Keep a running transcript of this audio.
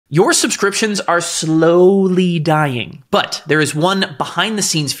Your subscriptions are slowly dying, but there is one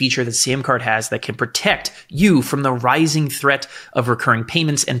behind-the-scenes feature that SamCart has that can protect you from the rising threat of recurring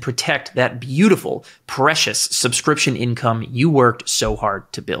payments and protect that beautiful, precious subscription income you worked so hard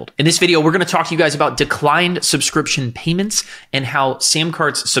to build. In this video, we're going to talk to you guys about declined subscription payments and how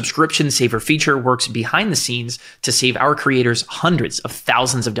SamCart's subscription saver feature works behind the scenes to save our creators hundreds of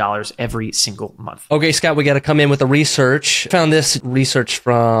thousands of dollars every single month. Okay, Scott, we got to come in with the research. Found this research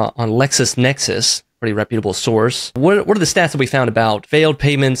from on LexisNexis, pretty reputable source. What are the stats that we found about failed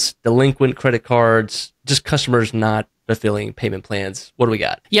payments, delinquent credit cards, just customers not fulfilling payment plans? What do we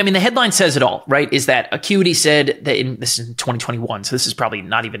got? Yeah, I mean, the headline says it all, right? Is that Acuity said that this is in 2021, so this is probably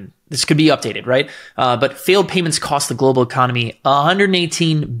not even, this could be updated, right? But failed payments cost the global economy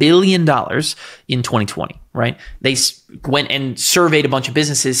 $118 billion in 2020, right? They went and surveyed a bunch of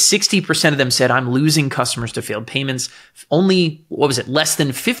businesses. 60% of them said, I'm losing customers to failed payments. Only, less than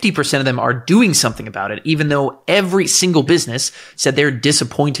 50% of them are doing something about it, even though every single business said they're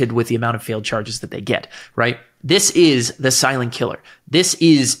disappointed with the amount of failed charges that they get, right? This is the silent killer. This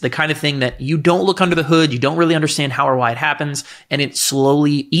is the kind of thing that you don't look under the hood, you don't really understand how or why it happens, and it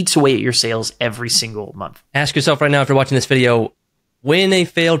slowly eats away at your sales every single month. Ask yourself right now, if you're watching this video, when a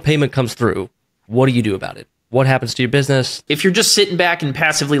failed payment comes through, what do you do about it? What happens to your business? If you're just sitting back and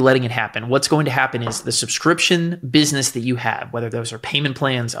passively letting it happen, what's going to happen is the subscription business that you have, whether those are payment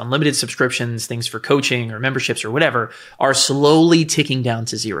plans, unlimited subscriptions, things for coaching or memberships or whatever, are slowly ticking down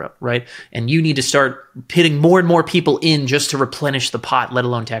to zero, right? And you need to start pitting more and more people in just to replenish the pot, let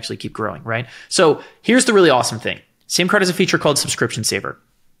alone to actually keep growing, right? So here's the really awesome thing. SamCart has a feature called Subscription Saver.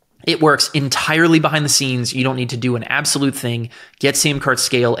 It works entirely behind the scenes. You don't need to do an absolute thing. Get SamCart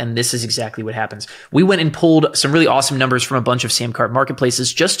scale, and this is exactly what happens. We went and pulled some really awesome numbers from a bunch of SamCart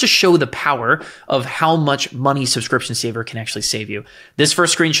marketplaces just to show the power of how much money Subscription Saver can actually save you. This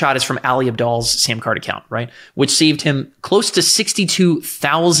first screenshot is from Ali Abdal's SamCart account, right? Which saved him close to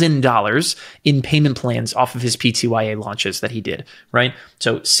 $62,000 in payment plans off of his PTYA launches that he did, right?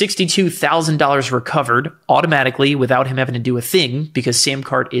 So $62,000 recovered automatically without him having to do a thing because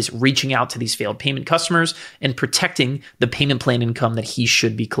SamCart is reaching out to these failed payment customers and protecting the payment plan income that he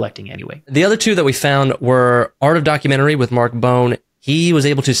should be collecting anyway. The other two that we found were Art of Documentary with Mark Bone. He was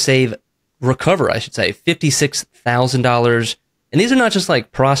able to recover $56,000. And these are not just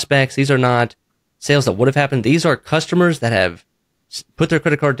like prospects. These are not sales that would have happened. These are customers that have put their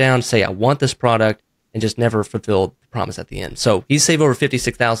credit card down, say, I want this product, and just never fulfilled the promise at the end. So he saved over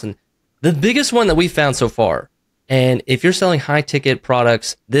 $56,000. The biggest one that we found so far, and if you're selling high ticket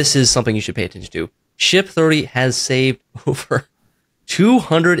products, this is something you should pay attention to. Ship30 has saved over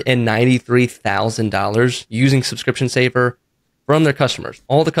 $293,000 using Subscription Saver from their customers.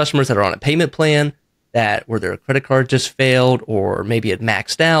 All the customers that are on a payment plan where their credit card just failed or maybe it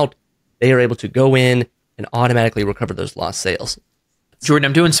maxed out, they are able to go in and automatically recover those lost sales. Jordan,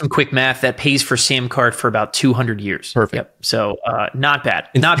 I'm doing some quick math that pays for SamCart for about 200 years. Perfect. Yep. So not bad.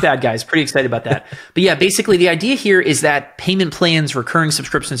 Not bad, guys. Pretty excited about that. But yeah, basically the idea here is that payment plans, recurring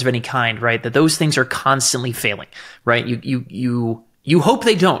subscriptions of any kind, right, that those things are constantly failing, right? You hope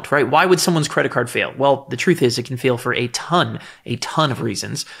they don't, right? Why would someone's credit card fail? Well, the truth is it can fail for a ton of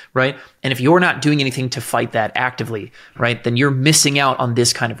reasons, right? And if you're not doing anything to fight that actively, right, then you're missing out on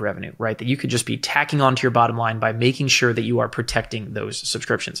this kind of revenue, right? That you could just be tacking onto your bottom line by making sure that you are protecting those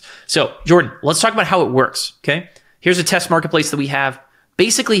subscriptions. So, Jordan, let's talk about how it works, okay? Here's a test marketplace that we have.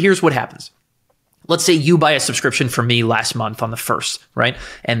 Basically, here's what happens. Let's say you buy a subscription from me last month on the 1st, right?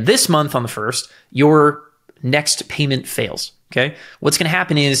 And this month on the 1st, your next payment fails. Okay. What's going to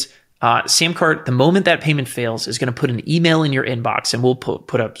happen is SamCart, the moment that payment fails, is going to put an email in your inbox, and we'll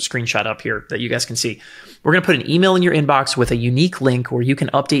put a screenshot up here that you guys can see. We're going to put an email in your inbox with a unique link where you can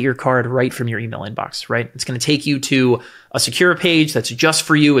update your card right from your email inbox, right? It's going to take you to a secure page that's just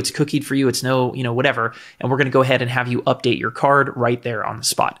for you. It's cookied for you. It's whatever. And we're going to go ahead and have you update your card right there on the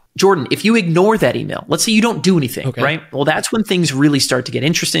spot. Jordan, if you ignore that email, let's say you don't do anything, okay, right? Well, that's when things really start to get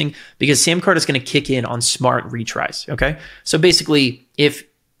interesting because SamCart is going to kick in on smart retries, okay? So basically, if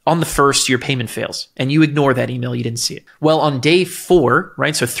on the 1st, your payment fails and you ignore that email, you didn't see it. Well, on day 4,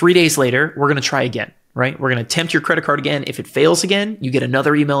 right? So 3 days later, we're going to try again, right? We're going to attempt your credit card again. If it fails again, you get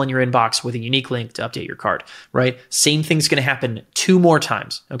another email in your inbox with a unique link to update your card, right? Same thing's going to happen 2 more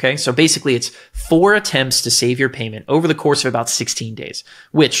times, okay? So basically it's 4 attempts to save your payment over the course of about 16 days,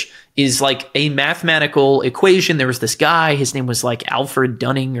 which is like a mathematical equation. There was this guy, his name was like Alfred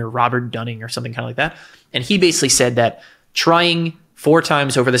Dunning or Robert Dunning or something kind of like that. And he basically said that trying 4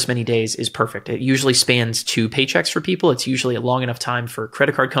 times over this many days is perfect. It usually spans 2 paychecks for people. It's usually a long enough time for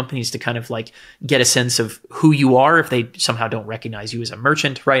credit card companies to kind of like get a sense of who you are if they somehow don't recognize you as a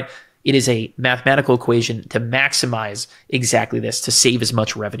merchant, right? It is a mathematical equation to maximize exactly this, to save as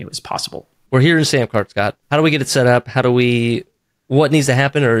much revenue as possible. We're here in SamCart, Scott. How do we get it set up? What needs to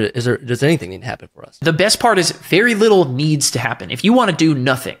happen, or does anything need to happen for us? The best part is very little needs to happen. If you want to do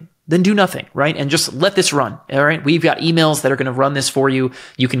nothing, then do nothing, right? And just let this run, all right? We've got emails that are going to run this for you.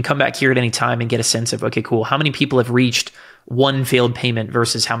 You can come back here at any time and get a sense of, okay, cool, how many people have reached one failed payment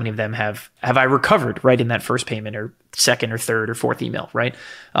versus how many of them have I recovered, right, in that first payment or second or third or fourth email, right?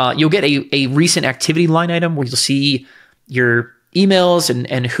 You'll get a recent activity line item where you'll see your emails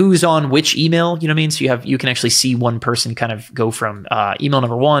and who's on which email, you know what I mean? So you can actually see one person kind of go from email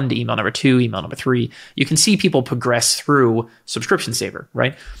number 1 to email number 2, email number 3. You can see people progress through Subscription Saver,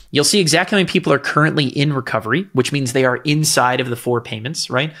 right? You'll see exactly how many people are currently in recovery, which means they are inside of the 4 payments,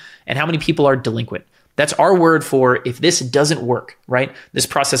 right? And how many people are delinquent. That's our word for if this doesn't work, right? This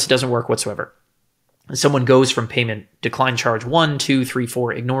process doesn't work whatsoever. And someone goes from payment decline charge 1, 2, 3,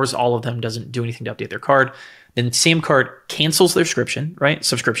 4, ignores all of them, doesn't do anything to update their card. Then SamCart cancels their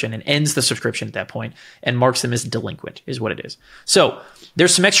subscription and ends the subscription at that point and marks them as delinquent is what it is. So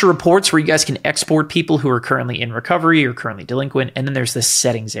there's some extra reports where you guys can export people who are currently in recovery or currently delinquent. And then there's the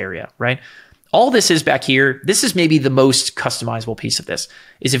settings area, right? All this is back here. This is maybe the most customizable piece of this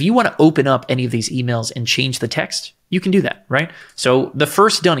is if you want to open up any of these emails and change the text, you can do that, right? So the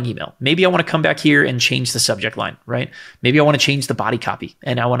first Dunning email, maybe I want to come back here and change the subject line, right? Maybe I want to change the body copy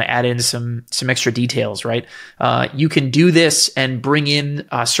and I want to add in some extra details, right? You can do this and bring in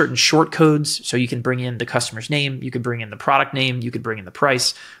certain short codes. So you can bring in the customer's name, you could bring in the product name, you could bring in the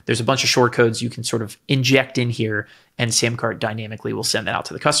price. There's a bunch of short codes you can sort of inject in here and SamCart dynamically will send that out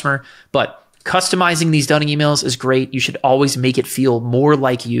to the customer. But customizing these Dunning emails is great. You should always make it feel more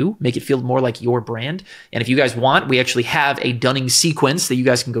like you, make it feel more like your brand. And if you guys want, we actually have a Dunning sequence that you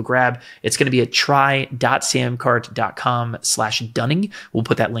guys can go grab. It's going to be at try.samcart.com/Dunning. We'll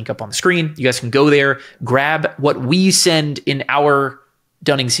put that link up on the screen. You guys can go there, grab what we send in our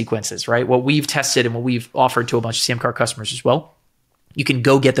Dunning sequences, right? What we've tested and what we've offered to a bunch of SamCart customers as well. You can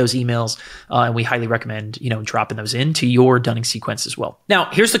go get those emails, and we highly recommend, dropping those into your Dunning sequence as well. Now,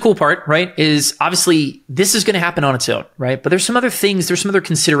 here's the cool part, right, is obviously this is going to happen on its own, right? But there's some other things, there's some other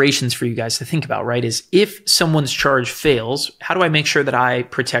considerations for you guys to think about, right? Is if someone's charge fails, how do I make sure that I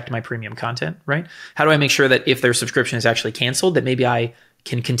protect my premium content, right? How do I make sure that if their subscription is actually canceled, that maybe I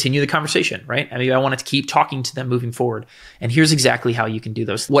can continue the conversation, right? I mean, I want to keep talking to them moving forward. And here's exactly how you can do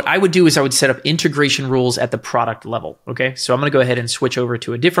those. What I would do is I would set up integration rules at the product level, okay? So I'm going to go ahead and switch over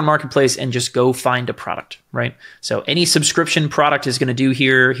to a different marketplace and just go find a product, right? So any subscription product is going to do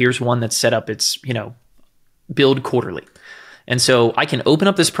here. Here's one that's set up. It's, billed quarterly. And so I can open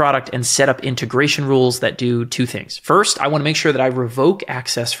up this product and set up integration rules that do 2 things. First, I want to make sure that I revoke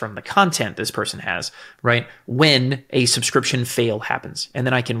access from the content this person has, right, when a subscription fail happens. And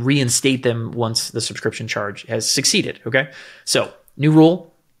then I can reinstate them once the subscription charge has succeeded, okay? So new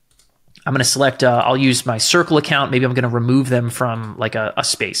rule, I'm going to select, I'll use my Circle account. Maybe I'm going to remove them from like a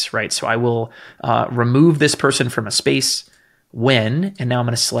space, right? So I will remove this person from a space when, and now I'm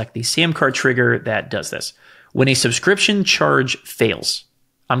going to select the SamCart trigger that does this. When a subscription charge fails,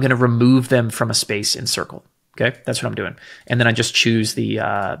 I'm going to remove them from a space in Circle. Okay, that's what I'm doing. And then I just choose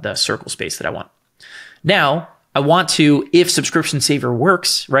the Circle space that I want. Now, I want to, if Subscription Saver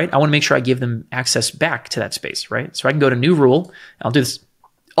works, right, I want to make sure I give them access back to that space, right? So I can go to New Rule. I'll do this.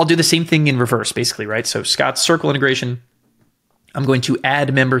 I'll do the same thing in reverse, basically, right? So Scott's Circle integration. I'm going to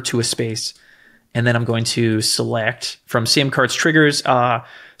add member to a space. And then I'm going to select from SamCart's triggers,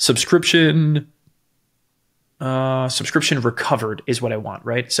 subscription recovered is what I want,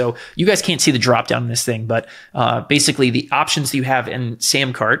 right? So you guys can't see the drop down in this thing, but basically the options that you have in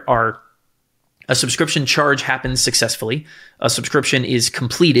SamCart are a subscription charge happens successfully. A subscription is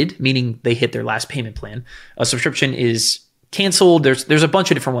completed, meaning they hit their last payment plan. A subscription is canceled. There's a bunch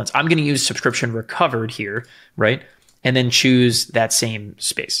of different ones. I'm going to use subscription recovered here, right? And then choose that same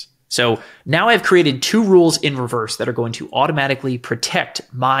space. So now I've created 2 rules in reverse that are going to automatically protect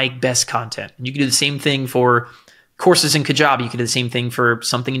my best content. And you can do the same thing for courses in Kajabi. You can do the same thing for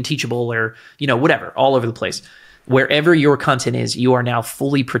something in Teachable or, whatever, all over the place. Wherever your content is, you are now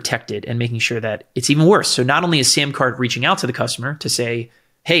fully protected and making sure that it's even worse. So not only is SamCart reaching out to the customer to say,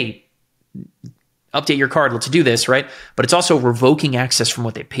 hey, update your card, let's do this, right? But it's also revoking access from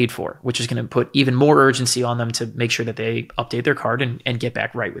what they paid for, which is going to put even more urgency on them to make sure that they update their card and get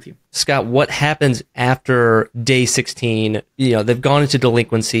back right with you. Scott, what happens after day 16? They've gone into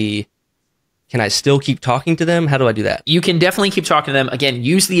delinquency. can I still keep talking to them? How do I do that? You can definitely keep talking to them. Again,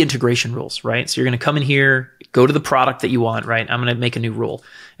 use the integration rules, right? So you're going to come in here, go to the product that you want, right? I'm going to make a new rule.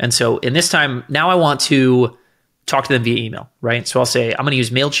 And so in this time, now I want to talk to them via email, right? So I'll say, I'm going to use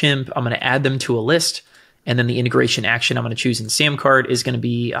MailChimp. I'm going to add them to a list. And then the integration action I'm going to choose in SamCart is going to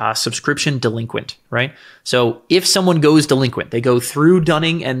be subscription delinquent, right? So if someone goes delinquent, they go through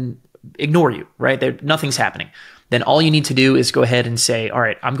Dunning and ignore you, right? Nothing's happening. Then all you need to do is go ahead and say, all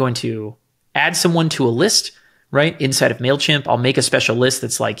right, I'm going to add someone to a list, right? Inside of MailChimp, I'll make a special list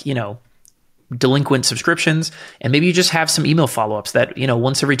that's like, delinquent subscriptions. And maybe you just have some email follow-ups that,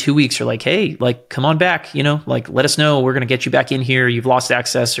 once every 2 weeks, you're like, hey, like, come on back, let us know. We're going to get you back in here. You've lost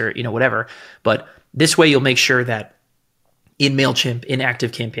access or, whatever. But this way you'll make sure that in MailChimp, in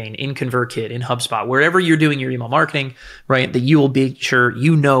ActiveCampaign, in ConvertKit, in HubSpot, wherever you're doing your email marketing, right, that you will be sure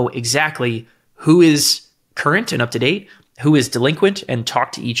you know exactly who is current and up to date, who is delinquent, and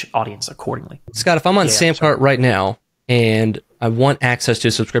talk to each audience accordingly. Scott, if I'm on SamCart right now and I want access to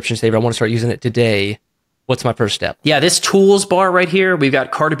a subscription saver, I want to start using it today, what's my first step? Yeah, this tools bar right here, we've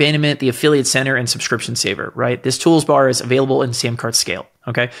got cart abandonment, the affiliate center, and subscription saver, right? This tools bar is available in SamCart Scale,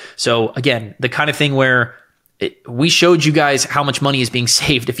 okay? So again, the kind of thing where we showed you guys how much money is being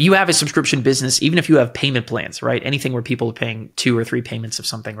saved. If you have a subscription business, even if you have payment plans, right? Anything where people are paying 2 or 3 payments of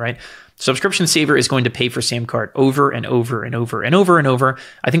something, right? Subscription Saver is going to pay for SamCart over and over and over and over and over.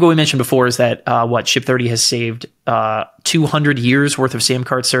 I think what we mentioned before is that Ship30 has saved 200 years worth of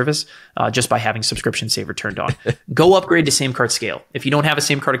SamCart service just by having Subscription Saver turned on. Go upgrade to SamCart Scale. If you don't have a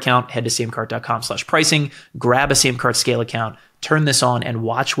SamCart account, head to samcart.com/pricing, grab a SamCart Scale account, turn this on, and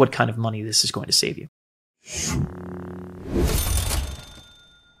watch what kind of money this is going to save you.